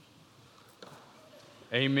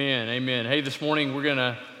Amen, amen. Hey, this morning we're going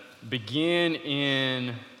to begin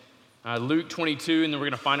in Luke 22, and then we're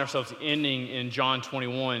going to find ourselves ending in John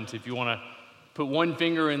 21. So if you want to put one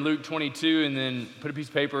finger in Luke 22 and then put a piece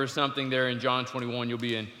of paper or something there in John 21, you'll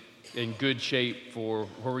be in good shape for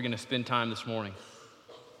where we're going to spend time this morning.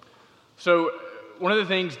 So one of the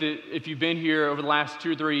things that if you've been here over the last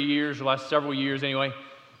 2 or 3 years, or last several years anyway,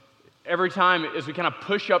 every time as we kind of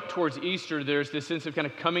push up towards Easter, there's this sense of kind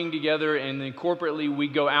of coming together, and then corporately we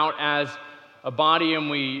go out as a body and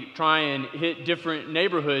we try and hit different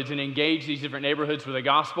neighborhoods and engage these different neighborhoods with the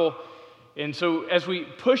gospel. And so as we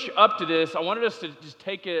push up to this, I wanted us to just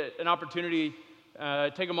take an opportunity,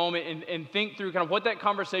 take a moment and think through kind of what that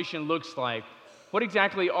conversation looks like. What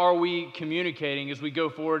exactly are we communicating as we go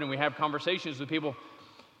forward and we have conversations with people?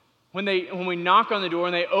 When we knock on the door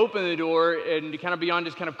and they open the door, and kind of beyond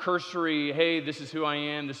just kind of cursory, hey, this is who I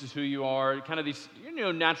am, this is who you are, kind of these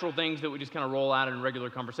natural things that we just kind of roll out in regular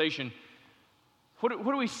conversation. What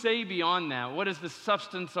do we say beyond that? What is the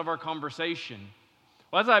substance of our conversation?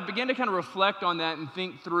 Well, as I begin to kind of reflect on that and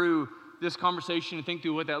think through this conversation and think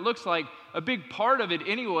through what that looks like, a big part of it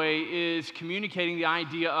anyway is communicating the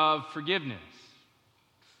idea of forgiveness.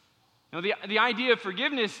 Now, the idea of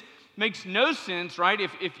forgiveness makes no sense, right,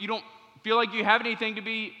 if you don't feel like you have anything to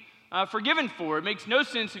be forgiven for. It makes no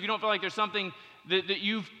sense if you don't feel like there's something that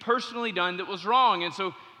you've personally done that was wrong. And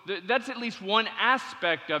so that's at least one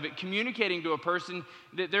aspect of it, communicating to a person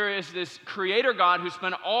that there is this creator God who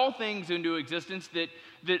spun all things into existence,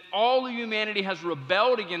 that all of humanity has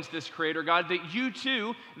rebelled against this creator God, that you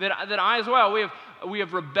too, that I as well, we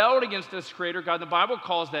have rebelled against this creator God. The Bible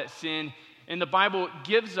calls that sin. And the Bible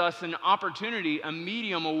gives us an opportunity, a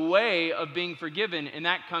medium, a way of being forgiven, and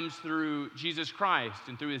that comes through Jesus Christ.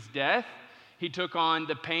 And through his death, he took on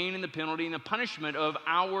the pain and the penalty and the punishment of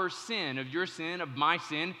our sin, of your sin, of my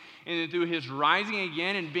sin. And then through his rising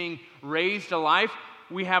again and being raised to life,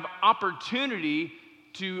 we have opportunity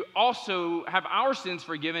to also have our sins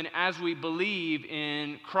forgiven as we believe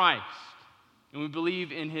in Christ. And we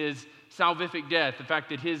believe in his salvific death, the fact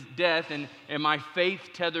that his death and my faith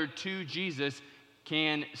tethered to Jesus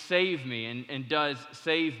can save me and does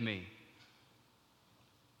save me.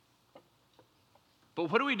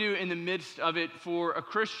 But what do we do in the midst of it for a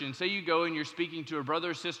Christian? Say you go and you're speaking to a brother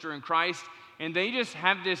or sister in Christ, and they just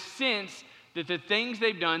have this sense that the things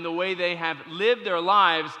they've done, the way they have lived their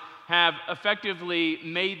lives, have effectively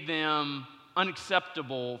made them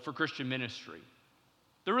unacceptable for Christian ministry.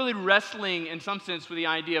 They're really wrestling, in some sense, with the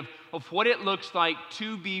idea of what it looks like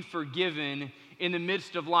to be forgiven in the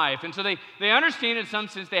midst of life. And so they understand, in some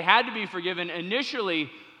sense, they had to be forgiven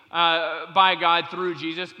initially by God through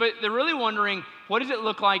Jesus, but they're really wondering, what does it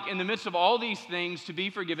look like in the midst of all these things to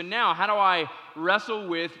be forgiven now? How do I wrestle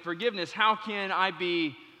with forgiveness? How can I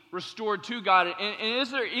be restored to God? And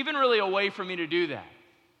is there even really a way for me to do that?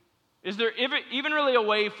 Is there even really a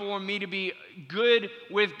way for me to be good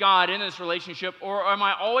with God in this relationship, or am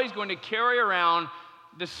I always going to carry around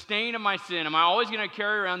the stain of my sin? Am I always going to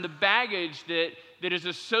carry around the baggage that is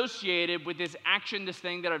associated with this action, this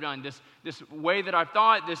thing that I've done, this way that I've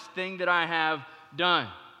thought, this thing that I have done?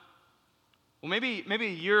 Well, maybe a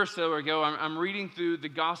year or so ago, I'm reading through the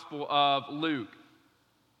Gospel of Luke,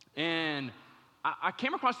 and I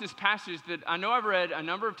came across this passage that I know I've read a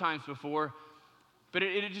number of times before, but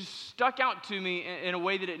it just stuck out to me in a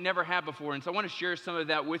way that it never had before. And so I want to share some of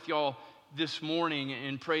that with y'all this morning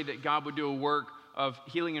and pray that God would do a work of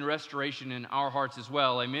healing and restoration in our hearts as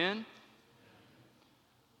well. Amen?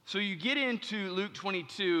 So you get into Luke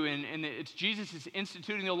 22, and it's Jesus is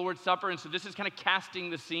instituting the Lord's Supper, and so this is kind of casting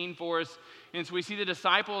the scene for us. And so we see the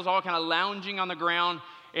disciples all kind of lounging on the ground,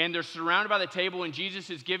 and they're surrounded by the table, and Jesus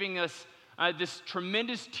is giving us this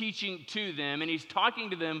tremendous teaching to them, and he's talking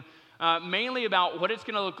to them mainly about what it's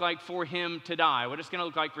going to look like for him to die, what it's going to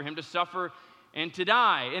look like for him to suffer and to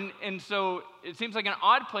die. And so it seems like an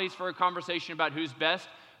odd place for a conversation about who's best,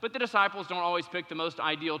 but the disciples don't always pick the most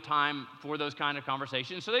ideal time for those kind of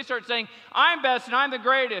conversations. So they start saying, I'm best and I'm the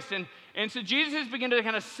greatest. And so Jesus is beginning to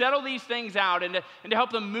kind of settle these things out and to help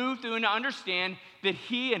them move through and to understand that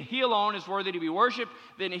he and he alone is worthy to be worshiped,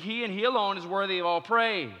 that he and he alone is worthy of all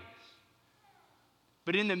praise.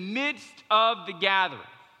 But in the midst of the gathering,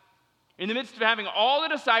 in the midst of having all the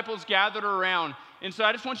disciples gathered around, and so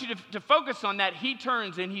I just want you to focus on that, he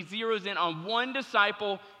turns and he zeroes in on one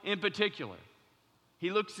disciple in particular.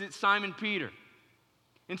 He looks at Simon Peter.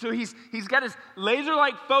 And so he's got his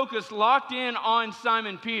laser-like focus locked in on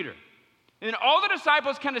Simon Peter. And then all the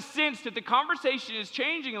disciples kind of sense that the conversation is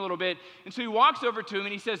changing a little bit, and so he walks over to him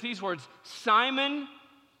and he says these words, Simon,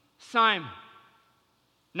 Simon.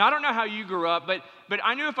 Now, I don't know how you grew up, but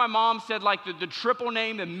I knew if my mom said like the triple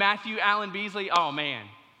name, the Matthew Allen Beasley, oh man,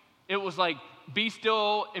 it was like be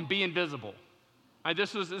still and be invisible.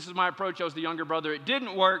 This is my approach. I was the younger brother. It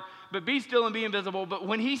didn't work, but be still and be invisible. But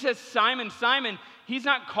when he says Simon, Simon, he's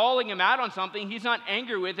not calling him out on something. He's not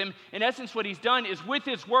angry with him. In essence, what he's done is with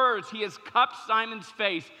his words, he has cupped Simon's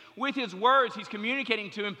face. With his words, he's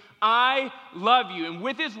communicating to him, I love you. And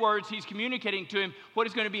with his words, he's communicating to him what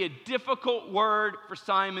is going to be a difficult word for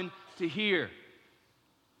Simon to hear. It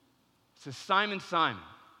says, Simon, Simon,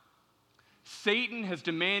 Satan has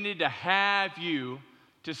demanded to have you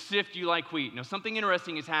to sift you like wheat. Now, something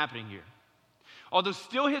interesting is happening here. Although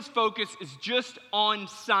still his focus is just on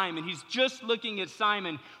Simon, he's just looking at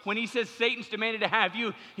Simon. When he says Satan's demanded to have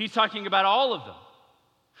you, he's talking about all of them.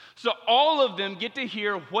 So all of them get to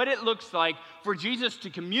hear what it looks like for Jesus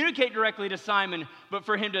to communicate directly to Simon, but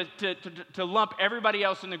for him to lump everybody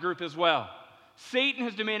else in the group as well. Satan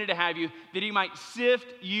has demanded to have you that he might sift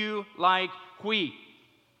you like wheat.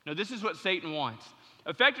 Now, this is what Satan wants.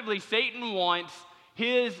 Effectively, Satan wants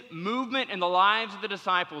his movement in the lives of the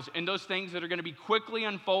disciples and those things that are going to be quickly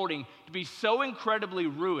unfolding to be so incredibly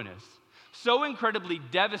ruinous, so incredibly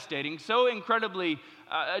devastating, so incredibly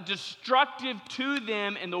destructive to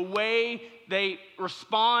them in the way they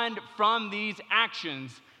respond from these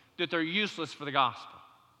actions that they're useless for the gospel.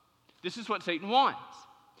 This is what Satan wants.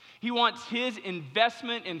 He wants his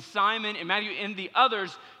investment in Simon and Matthew and the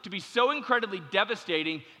others to be so incredibly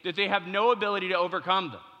devastating that they have no ability to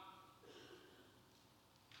overcome them.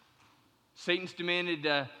 Satan's demanded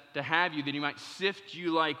to have you that he might sift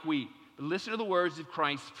you like wheat. But listen to the words of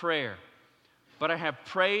Christ's prayer. But I have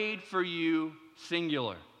prayed for you,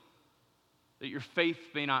 singular, that your faith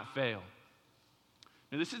may not fail.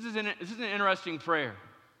 Now this is an interesting prayer.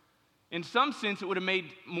 In some sense, it would have made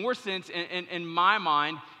more sense in my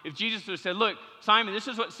mind if Jesus would have said, look, Simon, this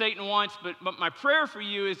is what Satan wants, but my prayer for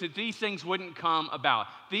you is that these things wouldn't come about.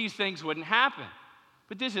 These things wouldn't happen.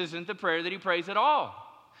 But this isn't the prayer that he prays at all.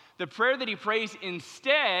 The prayer that he prays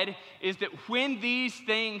instead is that when these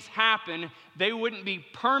things happen, they wouldn't be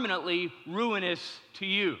permanently ruinous to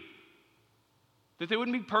you. That they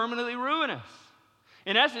wouldn't be permanently ruinous.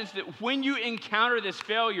 In essence, that when you encounter this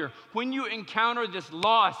failure, when you encounter this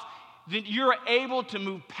loss, that you're able to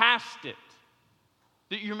move past it.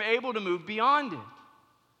 That you're able to move beyond it.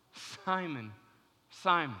 Simon,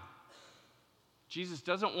 Simon. Jesus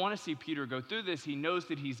doesn't want to see Peter go through this. He knows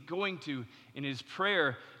that he's going to, and his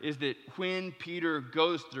prayer is that when Peter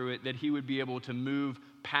goes through it, that he would be able to move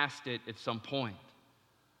past it at some point.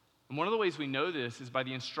 And one of the ways we know this is by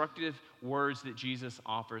the instructive words that Jesus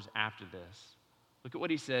offers after this. Look at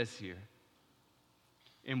what he says here.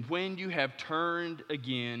 And when you have turned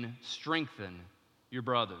again, strengthen your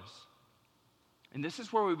brothers. And this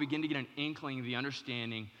is where we begin to get an inkling of the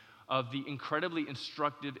understanding of the incredibly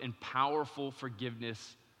instructive and powerful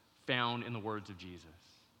forgiveness found in the words of Jesus.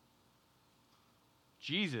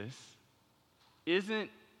 Jesus isn't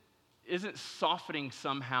softening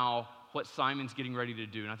somehow what Simon's getting ready to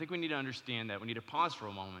do. And I think we need to understand that. We need to pause for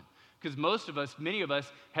a moment. Because many of us,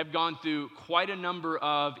 have gone through quite a number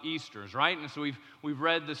of Easters, right? And so we've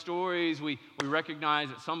read the stories. We recognize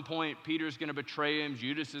at some point Peter's going to betray him.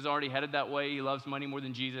 Judas is already headed that way. He loves money more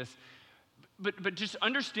than Jesus. But just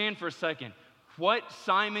understand for a second, what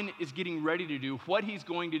Simon is getting ready to do, what he's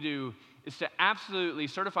going to do, is to absolutely,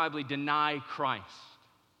 certifiably deny Christ.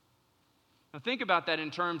 Now think about that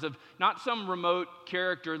in terms of not some remote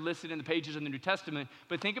character listed in the pages of the New Testament,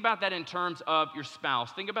 but think about that in terms of your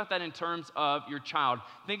spouse. Think about that in terms of your child.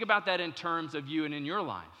 Think about that in terms of you and in your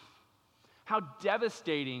life. How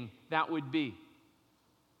devastating that would be.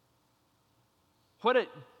 What a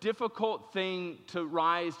difficult thing to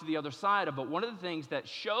rise to the other side of. But one of the things that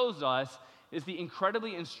shows us is the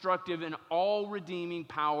incredibly instructive and all-redeeming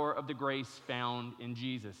power of the grace found in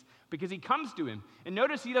Jesus. Because he comes to him. And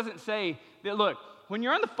notice he doesn't say that, look, when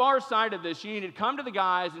you're on the far side of this, you need to come to the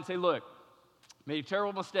guys and say, look, made a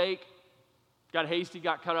terrible mistake, got hasty,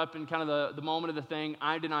 got caught up in kind of the moment of the thing.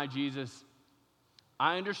 I deny Jesus.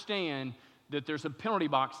 I understand that there's a penalty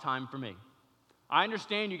box time for me. I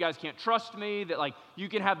understand you guys can't trust me, that like you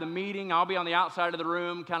can have the meeting, I'll be on the outside of the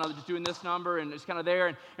room, kind of just doing this number and it's kind of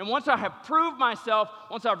there. And once I have proved myself,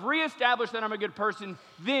 once I've reestablished that I'm a good person,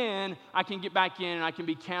 then I can get back in and I can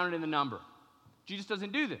be counted in the number. Jesus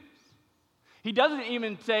doesn't do this. He doesn't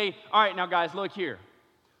even say, all right, now guys, look here.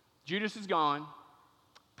 Judas is gone.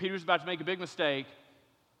 Peter's about to make a big mistake.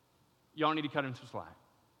 Y'all need to cut him some slack.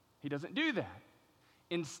 He doesn't do that.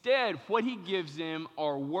 Instead, what he gives them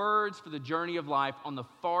are words for the journey of life on the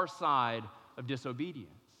far side of disobedience.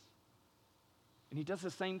 And he does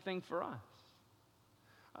the same thing for us.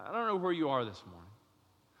 I don't know where you are this morning,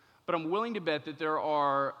 but I'm willing to bet that there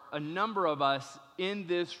are a number of us in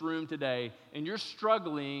this room today, and you're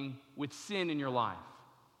struggling with sin in your life.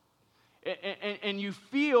 And you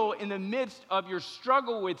feel in the midst of your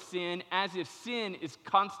struggle with sin as if sin is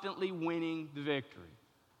constantly winning the victory.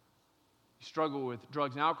 You struggle with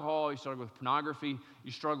drugs and alcohol, you struggle with pornography,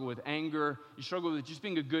 you struggle with anger, you struggle with just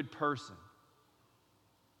being a good person.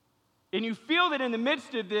 And you feel that in the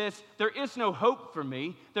midst of this, there is no hope for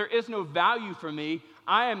me, there is no value for me.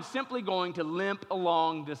 I am simply going to limp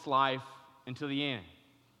along this life until the end.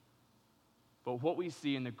 But what we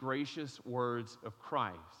see in the gracious words of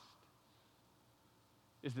Christ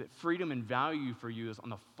is that freedom and value for you is on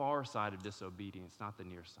the far side of disobedience, not the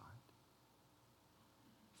near side.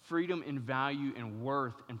 Freedom and value and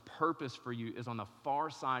worth and purpose for you is on the far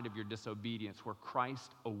side of your disobedience, where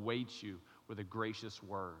Christ awaits you with a gracious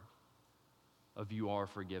word of you are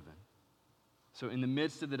forgiven. So in the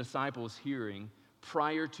midst of the disciples' hearing,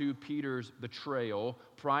 prior to Peter's betrayal,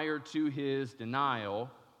 prior to his denial,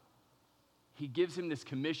 he gives him this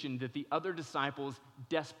commission that the other disciples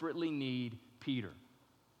desperately need Peter.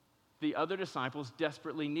 The other disciples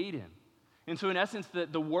desperately need him. And so in essence,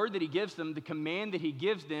 the word that he gives them, the command that he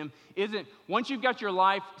gives them isn't, once you've got your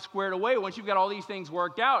life squared away, once you've got all these things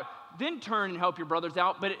worked out, then turn and help your brothers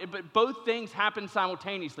out. But both things happen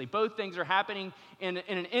simultaneously. Both things are happening in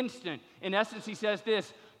an instant. In essence, he says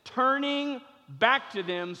this: turning back to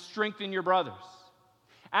them, strengthen your brothers.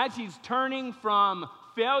 As he's turning from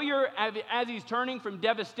failure, as he's turning from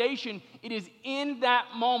devastation, it is in that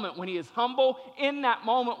moment when he is humble, in that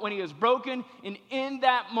moment when he is broken, and in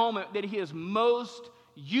that moment that he is most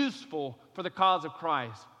useful for the cause of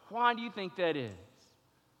Christ. Why do you think that is?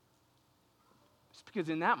 It's because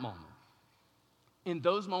in that moment, in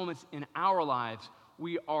those moments in our lives,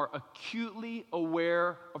 we are acutely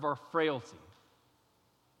aware of our frailty.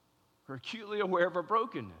 We're acutely aware of our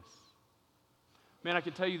brokenness. Man, I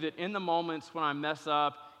can tell you that in the moments when I mess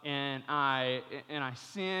up and I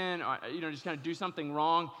sin, or just kind of do something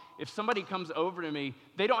wrong, if somebody comes over to me,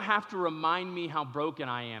 they don't have to remind me how broken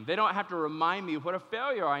I am. They don't have to remind me what a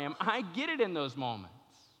failure I am. I get it in those moments.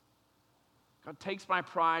 God takes my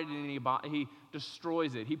pride and he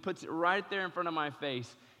destroys it. He puts it right there in front of my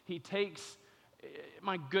face. He takes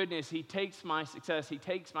my goodness, he takes my success, he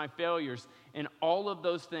takes my failures, and all of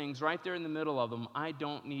those things right there in the middle of them. I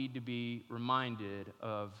don't need to be reminded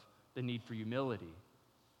of the need for humility,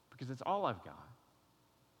 because it's all I've got.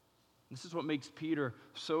 This is what makes Peter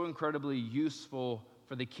so incredibly useful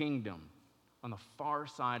for the kingdom on the far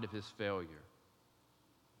side of his failure.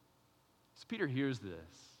 So Peter hears this.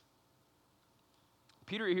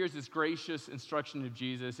 Peter hears this gracious instruction of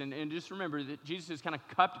Jesus, and just remember that Jesus has kind of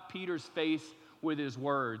cupped Peter's face with his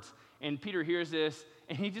words. And Peter hears this,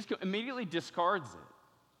 and he just immediately discards it.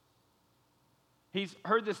 He's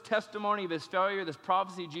heard this testimony of his failure, this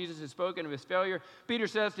prophecy Jesus has spoken of his failure. Peter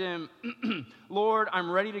says to him, Lord,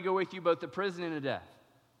 I'm ready to go with you both to prison and to death.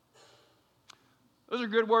 Those are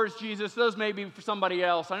good words, Jesus. Those may be for somebody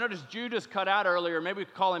else. I noticed Judas cut out earlier. Maybe we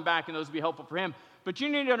could call him back, and those would be helpful for him. But you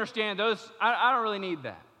need to understand, those, I don't really need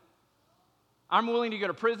that. I'm willing to go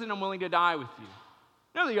to prison. I'm willing to die with you.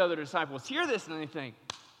 None of the other disciples hear this and they think,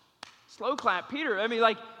 slow clap, Peter.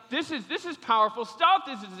 This is powerful stuff.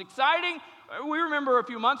 This is exciting. We remember a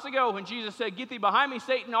few months ago when Jesus said, get thee behind me,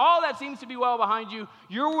 Satan. All that seems to be well behind you.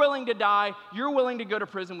 You're willing to die. You're willing to go to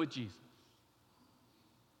prison with Jesus.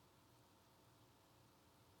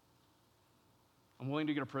 I'm willing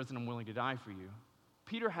to go to prison. I'm willing to die for you.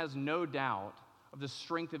 Peter has no doubt of the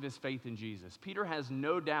strength of his faith in Jesus. Peter has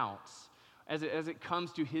no doubts as it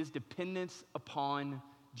comes to his dependence upon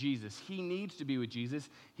Jesus. He needs to be with Jesus.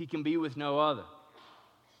 He can be with no other.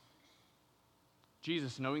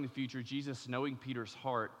 Jesus, knowing the future, Jesus, knowing Peter's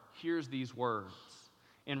heart, hears these words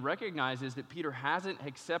and recognizes that Peter hasn't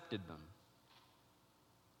accepted them.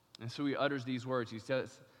 And so he utters these words. He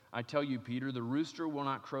says, I tell you, Peter, the rooster will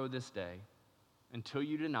not crow this day until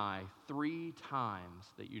you deny 3 times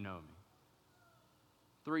that you know me.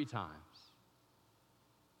 3 times.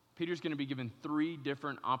 Peter's going to be given 3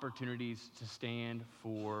 different opportunities to stand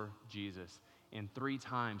for Jesus, and 3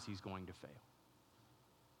 times he's going to fail.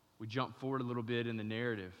 We jump forward a little bit in the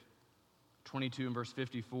narrative. 22 and verse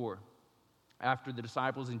 54. After the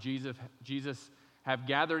disciples and Jesus have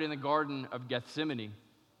gathered in the Garden of Gethsemane,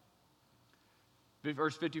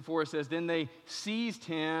 verse 54 says, then they seized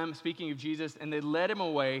him, speaking of Jesus, and they led him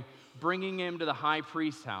away, bringing him to the high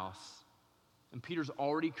priest's house. And Peter's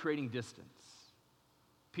already creating distance.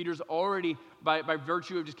 Peter's already, by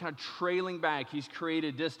virtue of just kind of trailing back, he's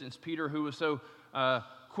created distance. Peter, who was so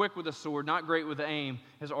quick with a sword, not great with aim,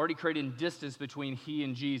 has already created distance between he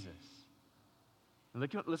and Jesus. And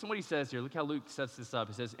listen what he says here. Look how Luke sets this up.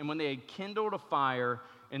 He says, and when they had kindled a fire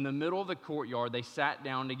in the middle of the courtyard, they sat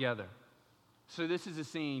down together. So this is a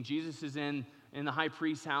scene. Jesus is in the high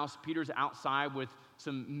priest's house. Peter's outside with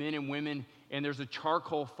some men and women, and there's a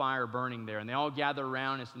charcoal fire burning there. And they all gather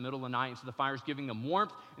around. It's the middle of the night, and so the fire's giving them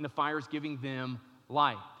warmth, and the fire's giving them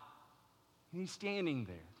light. And he's standing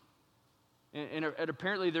there. And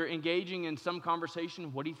apparently they're engaging in some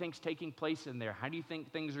conversation. What do you think's taking place in there? How do you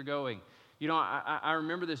think things are going? You know, I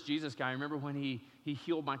remember this Jesus guy. I remember when he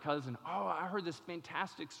healed my cousin. Oh, I heard this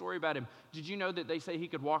fantastic story about him. Did you know that they say he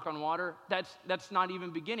could walk on water? That's not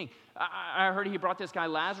even beginning. I heard he brought this guy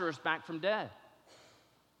Lazarus back from dead.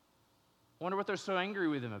 I wonder what they're so angry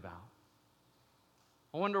with him about.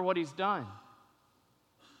 I wonder what he's done.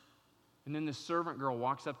 And then this servant girl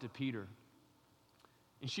walks up to Peter.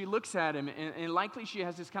 And she looks at him, and likely she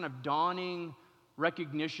has this kind of dawning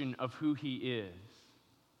recognition of who he is.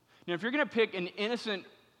 Now, if you're going to pick an innocent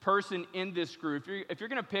person in this group, if you're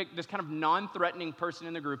going to pick this kind of non-threatening person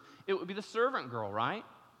in the group, it would be the servant girl, right?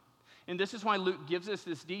 And this is why Luke gives us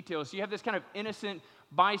this detail. So you have this kind of innocent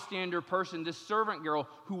bystander person, this servant girl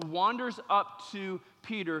who wanders up to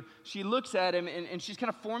Peter. She looks at him, and she's kind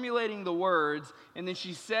of formulating the words, and then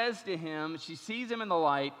she says to him, she sees him in the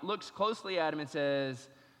light, looks closely at him, and says,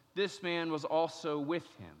 "This man was also with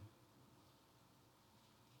him."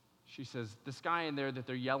 She says, this guy in there that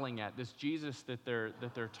they're yelling at, this Jesus that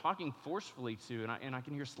they're talking forcefully to, and I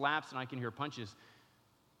can hear slaps and I can hear punches.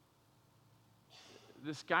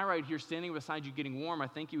 This guy right here standing beside you getting warm, I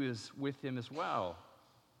think he was with him as well.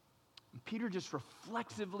 And Peter just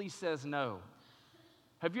reflexively says no.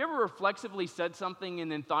 Have you ever reflexively said something and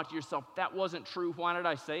then thought to yourself, that wasn't true, why did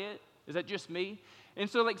I say it? Is that just me? And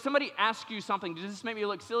so like somebody asks you something, does this make me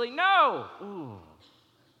look silly? No! Ooh.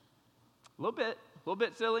 A little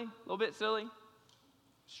bit silly.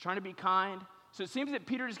 Just trying to be kind. So it seems that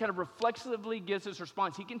Peter just kind of reflexively gives his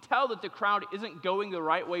response. He can tell that the crowd isn't going the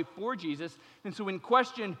right way for Jesus. And so when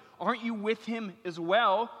questioned, aren't you with him as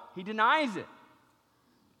well? He denies it.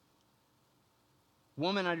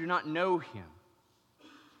 Woman, I do not know him.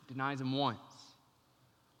 He denies him once.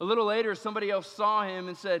 A little later, somebody else saw him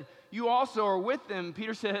and said, you also are with them.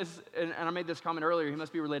 Peter says, and I made this comment earlier, he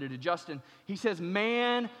must be related to Justin. He says,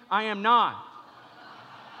 man, I am not.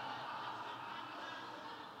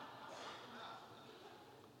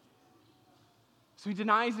 So he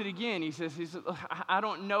denies it again. He says, I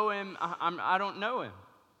don't know him. I don't know him.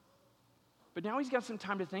 But now he's got some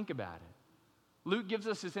time to think about it. Luke gives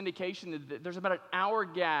us this indication that there's about an hour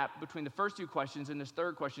gap between the first two questions and this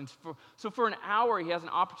third question. So for an hour, he has an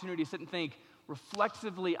opportunity to sit and think,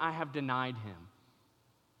 reflexively, I have denied him.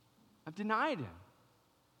 I've denied him.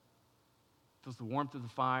 Feels the warmth of the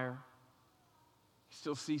fire. You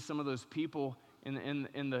still see some of those people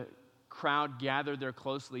in the crowd gathered there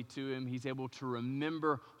closely to him. He's able to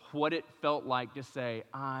remember what it felt like to say,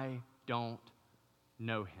 I don't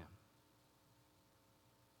know him.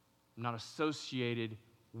 I'm not associated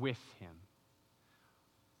with him.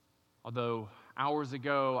 Although hours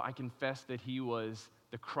ago I confessed that he was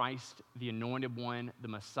the Christ, the anointed one, the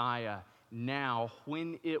Messiah. Now,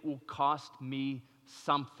 when it will cost me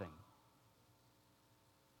something,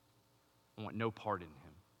 I want no part in him.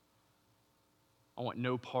 I want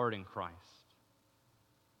no part in Christ.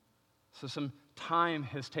 So some time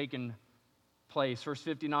has taken place. Verse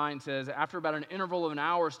 59 says, after about an interval of an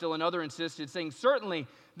hour, still another insisted, saying, certainly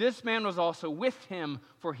this man was also with him,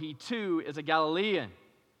 for he too is a Galilean.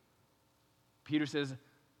 Peter says,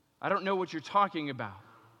 I don't know what you're talking about.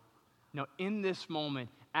 Now, in this moment,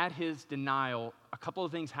 at his denial, a couple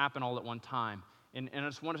of things happen all at one time. And I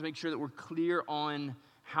just want to make sure that we're clear on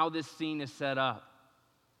how this scene is set up.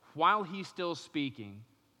 While he's still speaking,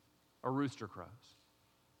 a rooster crows.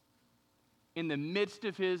 In the midst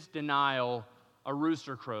of his denial, a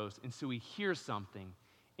rooster crows. And so he hears something.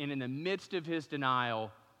 And in the midst of his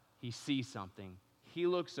denial, he sees something. He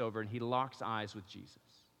looks over and he locks eyes with Jesus.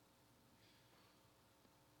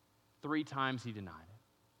 3 times he denied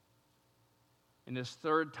it. And this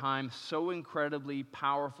third time, so incredibly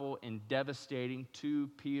powerful and devastating to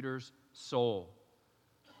Peter's soul.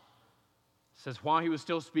 It says, while he was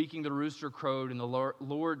still speaking, the rooster crowed, and the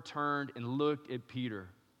Lord turned and looked at Peter.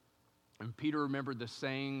 And Peter remembered the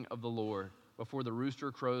saying of the Lord, before the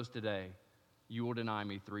rooster crows today, you will deny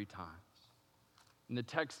me 3 times. And the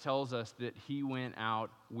text tells us that he went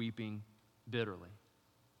out weeping bitterly.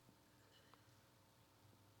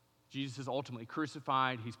 Jesus is ultimately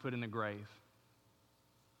crucified. He's put in the grave.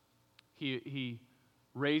 He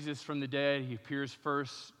raises from the dead. He appears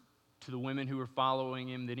first to the women who were following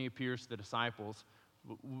him. Then he appears to the disciples.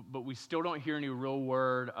 But we still don't hear any real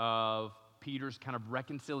word of Peter's kind of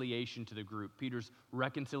reconciliation to the group, Peter's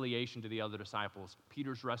reconciliation to the other disciples,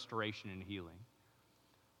 Peter's restoration and healing.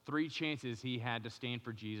 3 chances he had to stand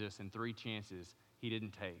for Jesus, and 3 chances he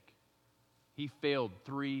didn't take. He failed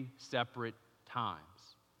 3 separate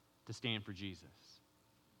times to stand for Jesus.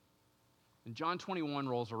 When John 21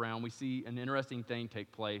 rolls around, we see an interesting thing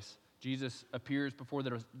take place. Jesus appears before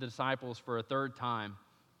the disciples for a 3rd time,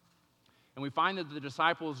 and we find that the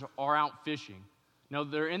disciples are out fishing. Now,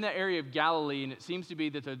 they're in the area of Galilee, and it seems to be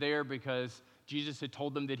that they're there because Jesus had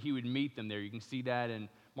told them that he would meet them there. You can see that in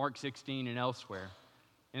Mark 16 and elsewhere.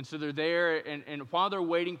 And so they're there, and while they're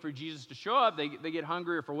waiting for Jesus to show up, they get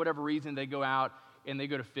hungry, or for whatever reason, they go out and they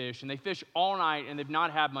go to fish. And they fish all night, and they've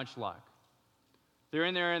not had much luck. They're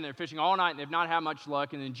in there, and they're fishing all night, and they've not had much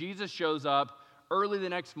luck. And then Jesus shows up early the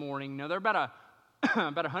next morning. Now, they're about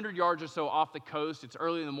 100 yards or so off the coast. It's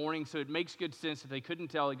early in the morning, so it makes good sense that they couldn't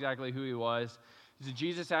tell exactly who he was. So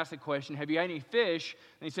Jesus asked the question, have you had any fish?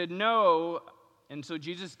 And he said, no. And so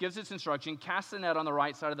Jesus gives this instruction, cast the net on the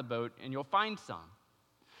right side of the boat, and you'll find some.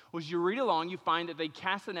 Well, as you read along, you find that they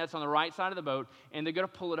cast the nets on the right side of the boat, and they're going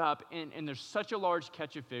to pull it up, and there's such a large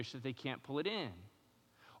catch of fish that they can't pull it in.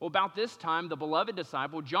 Well, about this time, the beloved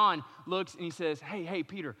disciple, John, looks and he says, hey,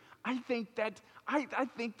 Peter, I think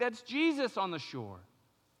that's Jesus on the shore.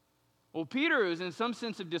 Well, Peter is in some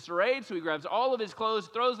sense of disarray, so he grabs all of his clothes,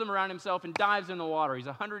 throws them around himself, and dives in the water. He's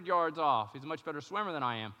 100 yards off. He's a much better swimmer than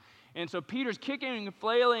I am. And so Peter's kicking and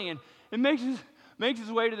flailing, and makes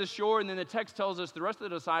his way to the shore, and then the text tells us the rest of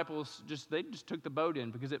the disciples just took the boat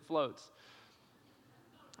in because it floats.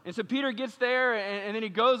 And so Peter gets there, and then he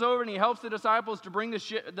goes over and he helps the disciples to bring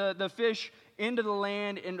the fish into the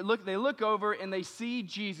land. And they look over and they see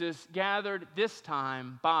Jesus gathered this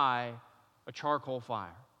time by a charcoal fire.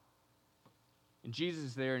 And Jesus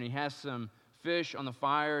is there, and he has some fish on the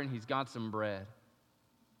fire, and he's got some bread.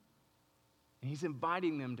 And he's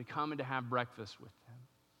inviting them to come and to have breakfast with him.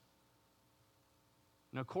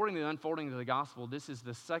 Now, according to the unfolding of the gospel, this is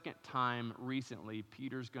the 2nd time recently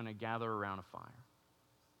Peter's going to gather around a fire.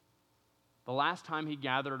 The last time he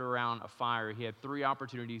gathered around a fire, he had 3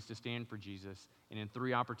 opportunities to stand for Jesus, and in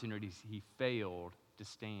 3 opportunities, he failed to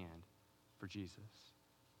stand for Jesus.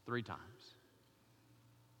 3 times.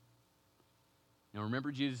 Now,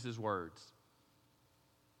 remember Jesus' words.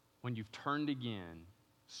 When you've turned again,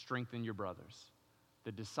 strengthen your brothers.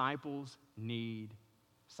 The disciples need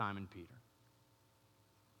Simon Peter.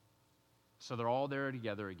 So they're all there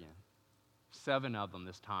together again. 7 of them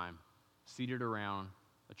this time, seated around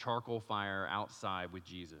a charcoal fire outside with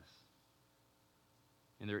Jesus.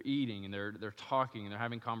 And they're eating, and they're talking, and they're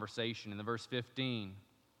having conversation. In the verse 15,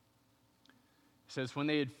 it says, when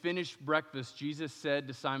they had finished breakfast, Jesus said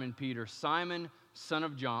to Simon Peter, Simon, son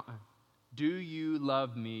of John, do you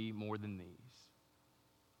love me more than these?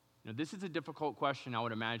 Now, this is a difficult question, I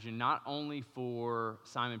would imagine, not only for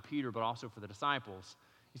Simon Peter, but also for the disciples.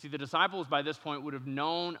 You see, the disciples by this point would have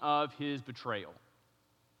known of his betrayal.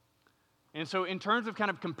 And so in terms of kind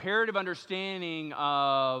of comparative understanding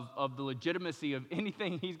of the legitimacy of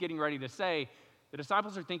anything he's getting ready to say, the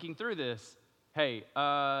disciples are thinking through this. Hey,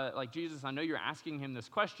 like Jesus, I know you're asking him this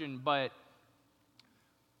question, but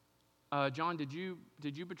John, did you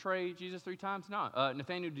betray Jesus 3 times? No.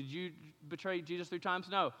 Nathaniel, did you betray Jesus 3 times?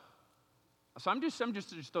 No. So I'm just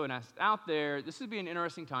throwing that out there. This would be an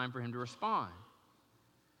interesting time for him to respond.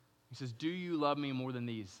 He says, do you love me more than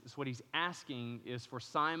these? So what he's asking is for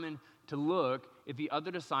Simon to look at the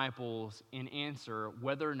other disciples and answer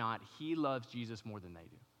whether or not he loves Jesus more than they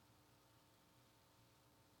do.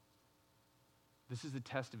 This is a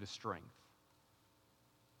test of his strength.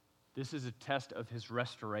 This is a test of his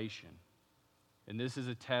restoration. And this is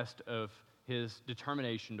a test of his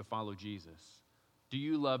determination to follow Jesus. Do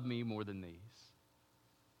you love me more than these?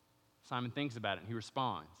 Simon thinks about it and he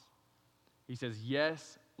responds. He says,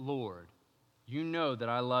 yes, Lord, you know that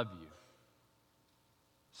I love you.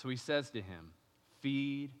 So he says to him,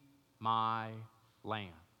 feed my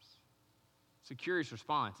lambs. It's a curious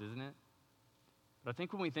response, isn't it? But I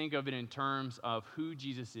think when we think of it in terms of who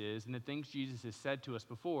Jesus is and the things Jesus has said to us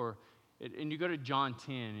before, and you go to John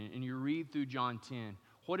 10 and you read through John 10,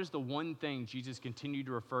 what is the one thing Jesus continued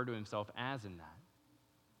to refer to himself as in that?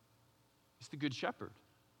 He's the good shepherd.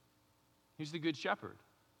 He's the good shepherd.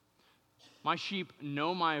 My sheep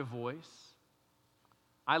know my voice.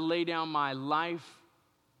 I lay down my life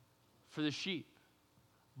for the sheep.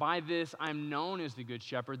 By this I'm known as the good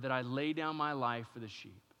shepherd, that I lay down my life for the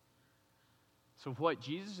sheep. So what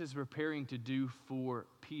Jesus is preparing to do for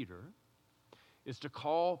Peter is to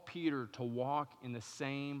call Peter to walk in the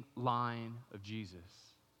same line of Jesus.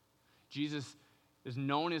 Jesus is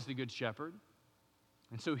known as the Good Shepherd.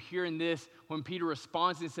 And so here in this, when Peter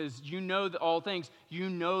responds and says, you know that all things, you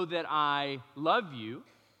know that I love you,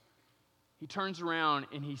 he turns around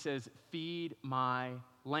and he says, feed my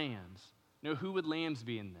lambs. Now, who would lambs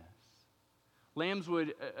be in this? Lambs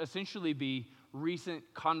would essentially be recent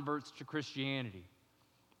converts to Christianity.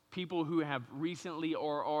 People who have recently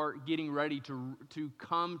or are getting ready to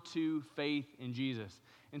come to faith in Jesus.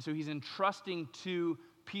 And so he's entrusting to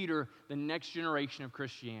Peter the next generation of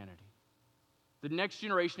Christianity. The next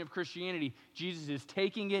generation of Christianity, Jesus is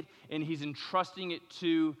taking it and he's entrusting it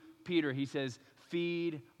to Peter. He says,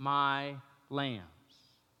 feed my lambs.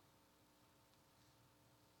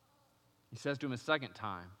 He says to him a second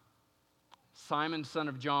time, Simon, son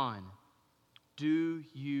of John, do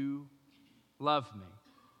you love me?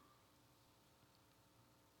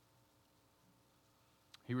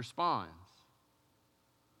 He responds.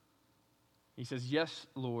 He says, yes,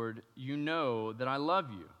 Lord, you know that I love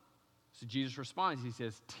you. So Jesus responds, he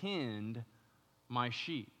says, tend my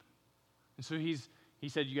sheep. And so he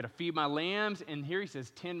said, you got to feed my lambs, and here he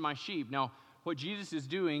says, tend my sheep. Now, what Jesus is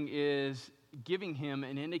doing is giving him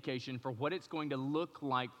an indication for what it's going to look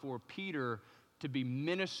like for Peter to be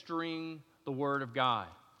ministering the word of God.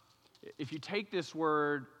 If you take this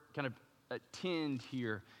word, kind of tend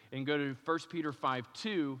here, and go to 1 Peter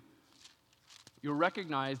 5:2, you'll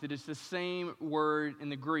recognize that it's the same word in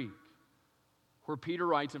the Greek, where Peter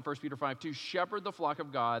writes in 1 Peter 5:2, shepherd the flock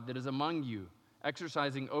of God that is among you,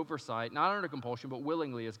 exercising oversight, not under compulsion, but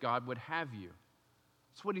willingly as God would have you.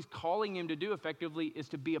 So what he's calling him to do effectively is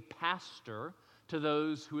to be a pastor to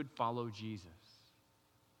those who would follow Jesus.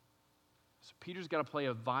 So Peter's got to play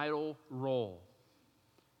a vital role.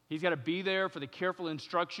 He's got to be there for the careful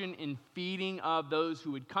instruction and feeding of those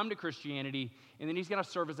who would come to Christianity, and then he's got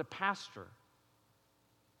to serve as a pastor.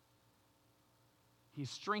 He's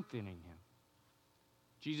strengthening him.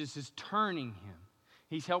 Jesus is turning him.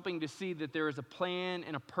 He's helping to see that there is a plan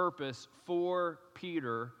and a purpose for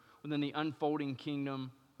Peter within the unfolding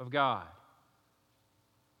kingdom of God.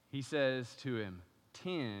 He says to him,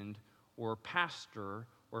 tend or pastor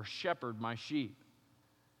or shepherd my sheep.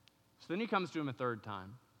 So then he comes to him a third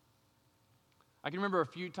time. I can remember a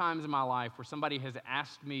few times in my life where somebody has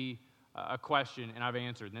asked me a question and I've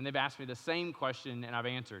answered. And then they've asked me the same question and I've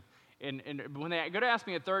answered. And when they go to ask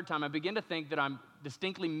me a third time, I begin to think that I'm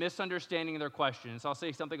distinctly misunderstanding their question. So I'll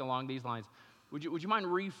say something along these lines. Would you mind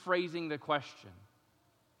rephrasing the question?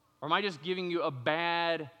 Or am I just giving you a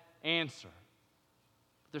bad answer?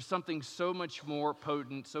 There's something so much more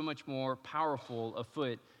potent, so much more powerful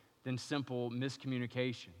afoot than simple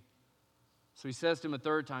miscommunication. So he says to him a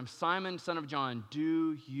third time, Simon, son of John,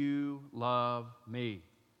 do you love me?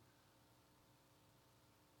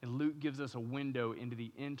 And Luke gives us a window into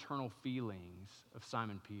the internal feelings of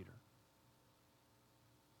Simon Peter.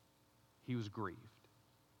 He was grieved.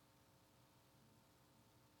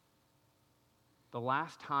 The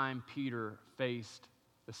last time Peter faced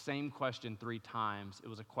the same question 3 times, it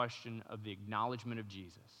was a question of the acknowledgement of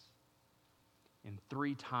Jesus. And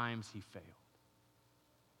 3 times he failed.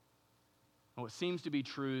 And what seems to be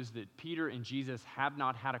true is that Peter and Jesus have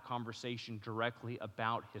not had a conversation directly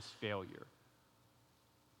about his failure.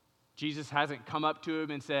 Jesus hasn't come up to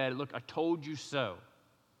him and said, look, I told you so.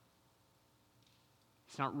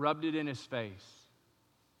 He's not rubbed it in his face.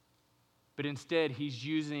 But instead, he's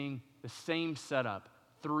using the same setup,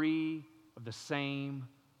 3 of the same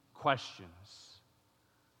questions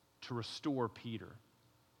to restore Peter,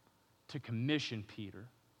 to commission Peter,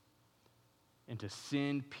 and to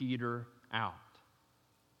send Peter out.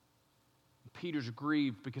 Peter's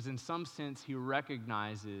grieved because in some sense he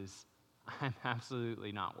recognizes, I'm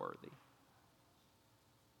absolutely not worthy.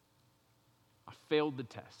 I failed the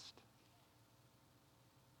test.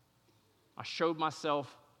 I showed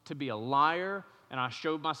myself to be a liar, and I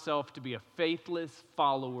showed myself to be a faithless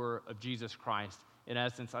follower of Jesus Christ. In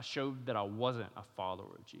essence, I showed that I wasn't a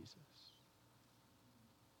follower of Jesus.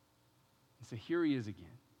 And so here he is again.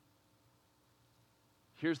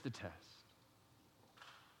 Here's the test.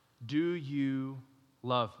 Do you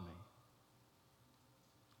love me?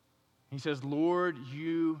 He says, Lord,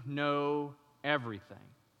 you know everything.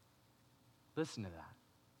 Listen to that.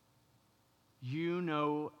 You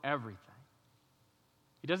know everything.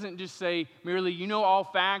 He doesn't just say merely, you know all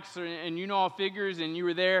facts and you know all figures and you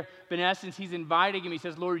were there. But in essence, he's inviting him. He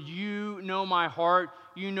says, Lord, you know my heart.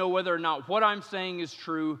 You know whether or not what I'm saying is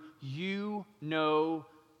true. You know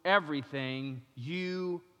everything.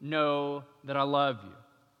 You know that I love you.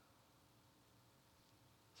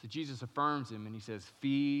 So Jesus affirms him and he says,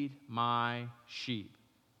 feed my sheep.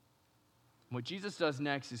 What Jesus does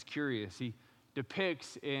next is curious. He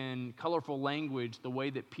depicts in colorful language the way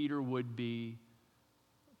that Peter would be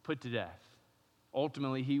put to death.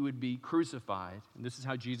 Ultimately, he would be crucified. And this is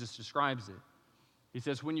how Jesus describes it. He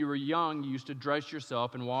says, when you were young, you used to dress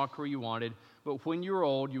yourself and walk where you wanted. But when you are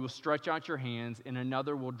old, you will stretch out your hands, and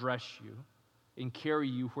another will dress you and carry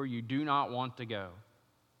you where you do not want to go.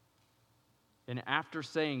 And after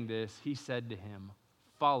saying this, he said to him,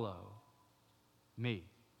 follow me.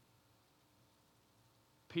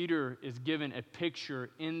 Peter is given a picture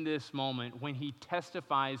in this moment when he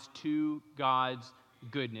testifies to God's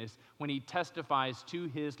goodness, when he testifies to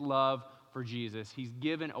his love for Jesus. He's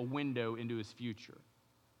given a window into his future.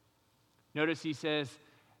 Notice he says,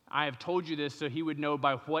 I have told you this so he would know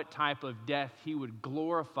by what type of death he would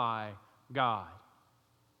glorify God.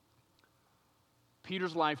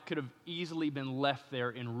 Peter's life could have easily been left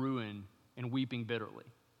there in ruin and weeping bitterly.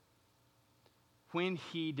 When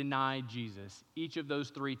he denied Jesus, each of those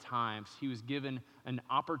 3 times, he was given an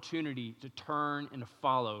opportunity to turn and to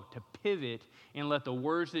follow, to pivot, and let the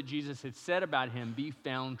words that Jesus had said about him be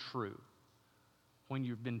found true. When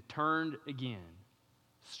you've been turned again,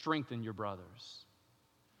 strengthen your brothers.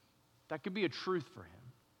 That could be a truth for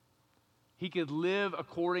him. He could live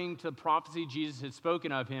according to the prophecy Jesus had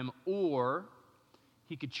spoken of him, or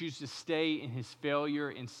he could choose to stay in his failure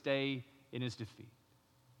and stay in his defeat.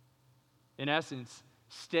 In essence,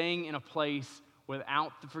 staying in a place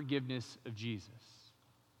without the forgiveness of Jesus.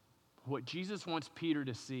 What Jesus wants Peter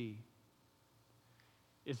to see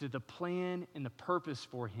is that the plan and the purpose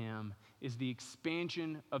for him is the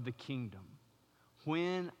expansion of the kingdom.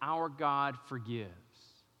 When our God forgives,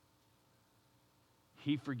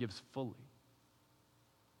 he forgives fully.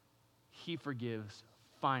 He forgives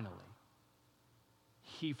finally.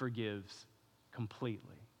 He forgives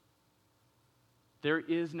completely. There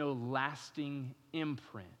is no lasting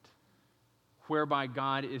imprint whereby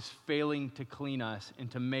God is failing to clean us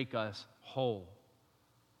and to make us whole.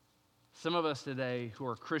 Some of us today who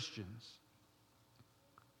are Christians,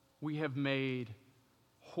 we have made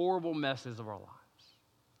horrible messes of our lives.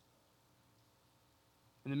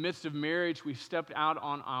 In the midst of marriage, we've stepped out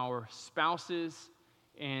on our spouses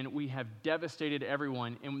and we have devastated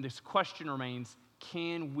everyone. And this question remains,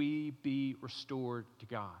 can we be restored to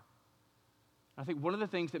God? I think one of the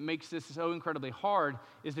things that makes this so incredibly hard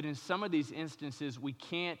is that in some of these instances, we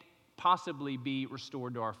can't possibly be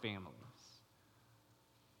restored to our families.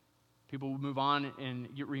 People move on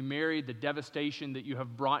and get remarried. The devastation that you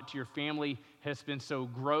have brought to your family has been so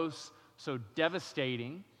gross, so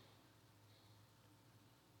devastating,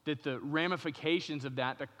 that the ramifications of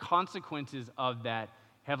that, the consequences of that,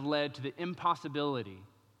 have led to the impossibility,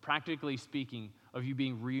 practically speaking, of you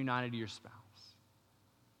being reunited to your spouse.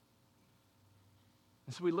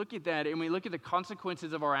 And so we look at that and we look at the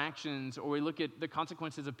consequences of our actions, or we look at the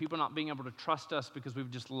consequences of people not being able to trust us because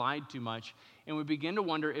we've just lied too much, and we begin to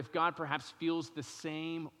wonder if God perhaps feels the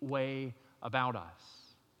same way about us.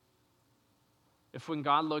 If when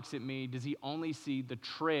God looks at me, does he only see the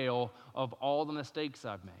trail of all the mistakes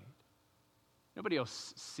I've made? Nobody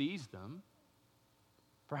else sees them.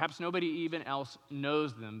 Perhaps nobody even else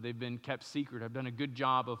knows them. They've been kept secret. I've done a good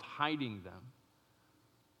job of hiding them.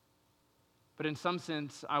 But in some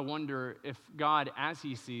sense, I wonder if God, as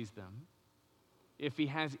he sees them, if he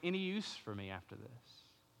has any use for me after this.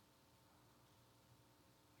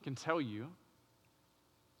 I can tell you,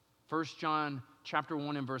 1 John chapter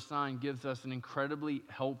 1 and verse 9 gives us an incredibly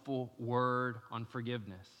helpful word on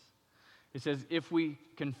forgiveness. It says, if we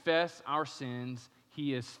confess our sins,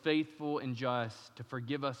 he is faithful and just to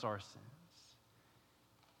forgive us our sins.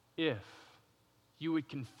 If you would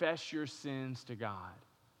confess your sins to God,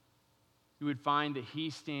 you would find that he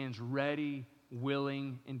stands ready,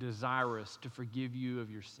 willing, and desirous to forgive you of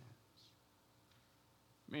your sins.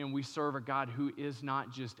 Man, we serve a God who is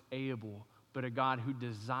not just able, but a God who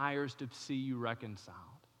desires to see you reconciled.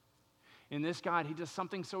 In this God, he does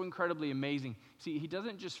something so incredibly amazing. See, he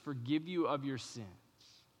doesn't just forgive you of your sins.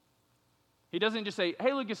 He doesn't just say,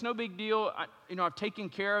 hey, look, it's no big deal. I've taken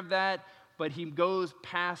care of that. But he goes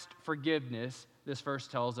past forgiveness, this verse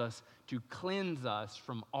tells us, to cleanse us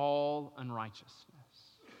from all unrighteousness.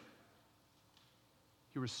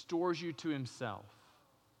 He restores you to himself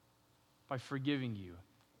by forgiving you,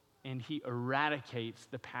 and he eradicates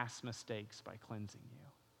the past mistakes by cleansing you.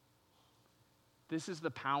 This is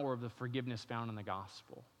the power of the forgiveness found in the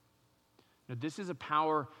gospel. Now, this is a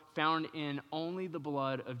power found in only the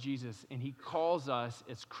blood of Jesus, and he calls us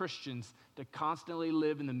as Christians to constantly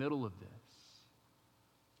live in the middle of this.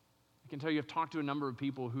 I can tell you, I've talked to a number of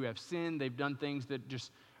people who have sinned. They've done things that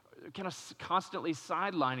just kind of constantly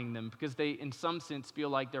sidelining them because they, in some sense, feel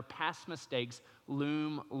like their past mistakes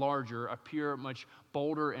loom larger, appear much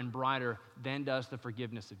bolder and brighter than does the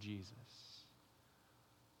forgiveness of Jesus.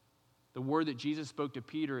 The word that Jesus spoke to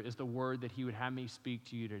Peter is the word that he would have me speak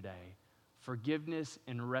to you today. Forgiveness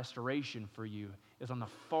and restoration for you is on the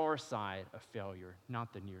far side of failure,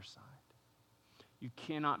 not the near side. You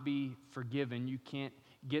cannot be forgiven. You can't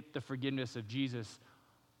get the forgiveness of Jesus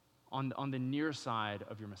on the near side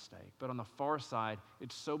of your mistake. But on the far side,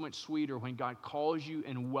 it's so much sweeter when God calls you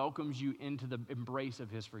and welcomes you into the embrace of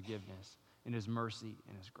his forgiveness and his mercy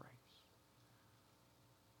and his grace.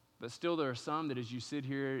 But still, there are some that as you sit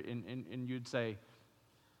here and you'd say,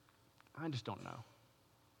 I just don't know.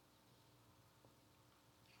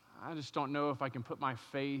 I just don't know if I can put my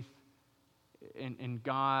faith in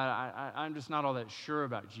God. I'm just not all that sure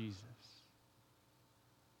about Jesus.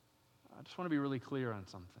 I just want to be really clear on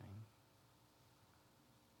something.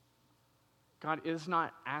 God is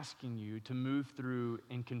not asking you to move through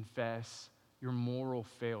and confess your moral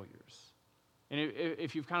failures. And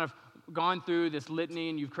if you've kind of gone through this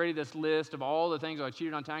litany and you've created this list of all the things, I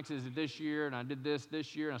cheated on taxes this year, and I did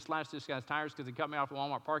this year, and I slashed this guy's tires because he cut me off the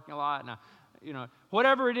Walmart parking lot, and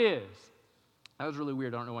whatever it is. That was really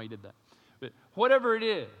weird. I don't know why you did that. But whatever it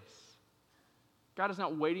is, God is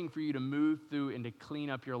not waiting for you to move through and to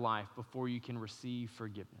clean up your life before you can receive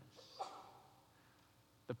forgiveness.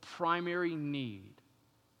 The primary need,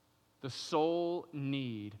 the sole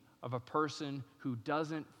need of a person who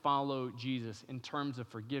doesn't follow Jesus in terms of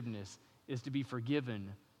forgiveness is to be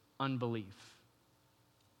forgiven unbelief.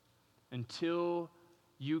 Until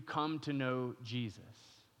you come to know Jesus,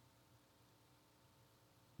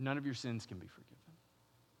 none of your sins can be forgiven.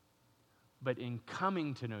 But in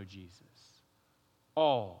coming to know Jesus,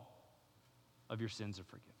 all of your sins are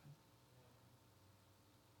forgiven.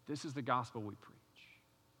 This is the gospel we preach.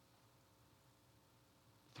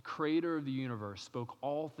 The creator of the universe spoke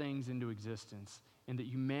all things into existence, and that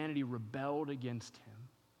humanity rebelled against him.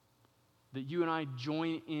 That you and I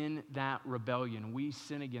join in that rebellion. We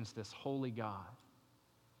sin against this holy God.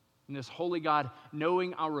 And this holy God,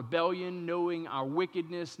 knowing our rebellion, knowing our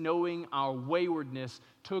wickedness, knowing our waywardness,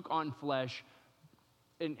 took on flesh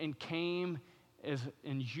and came as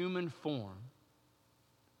in human form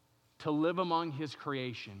to live among his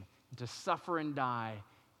creation, and to suffer and die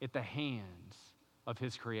at the hands of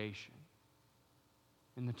his creation,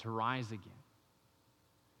 and then to rise again.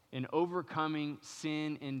 In overcoming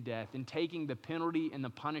sin and death, and taking the penalty and the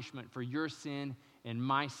punishment for your sin and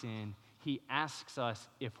my sin, he asks us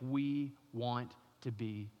if we want to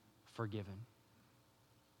be forgiven.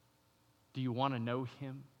 Do you want to know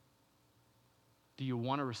him? Do you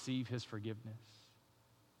want to receive his forgiveness?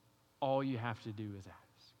 All you have to do is ask.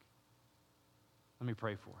 Let me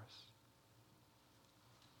pray for us.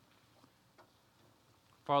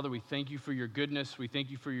 Father, we thank you for your goodness. We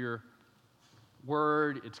thank you for your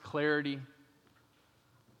word, its clarity.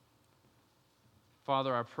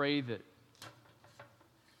 Father, I pray that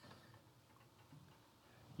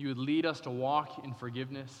you would lead us to walk in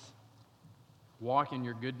forgiveness, walk in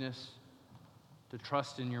your goodness, to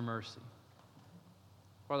trust in your mercy.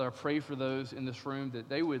 Father, I pray for those in this room that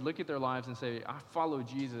they would look at their lives and say, I follow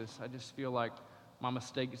Jesus. I just feel like my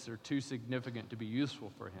mistakes are too significant to be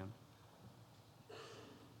useful for him.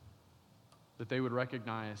 That they would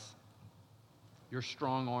recognize your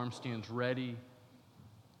strong arm stands ready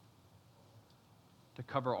to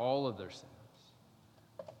cover all of their sins.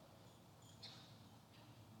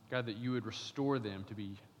 God, that you would restore them to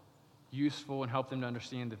be useful and help them to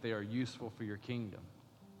understand that they are useful for your kingdom.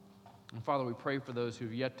 And Father, we pray for those who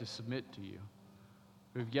have yet to submit to you,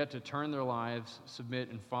 who have yet to turn their lives, submit,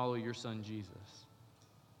 and follow your Son, Jesus.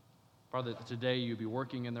 Father, that today you be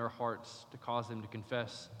working in their hearts to cause them to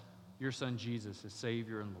confess your Son, Jesus, as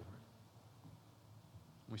Savior and Lord.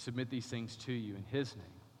 We submit these things to you in his name.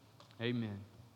 Amen.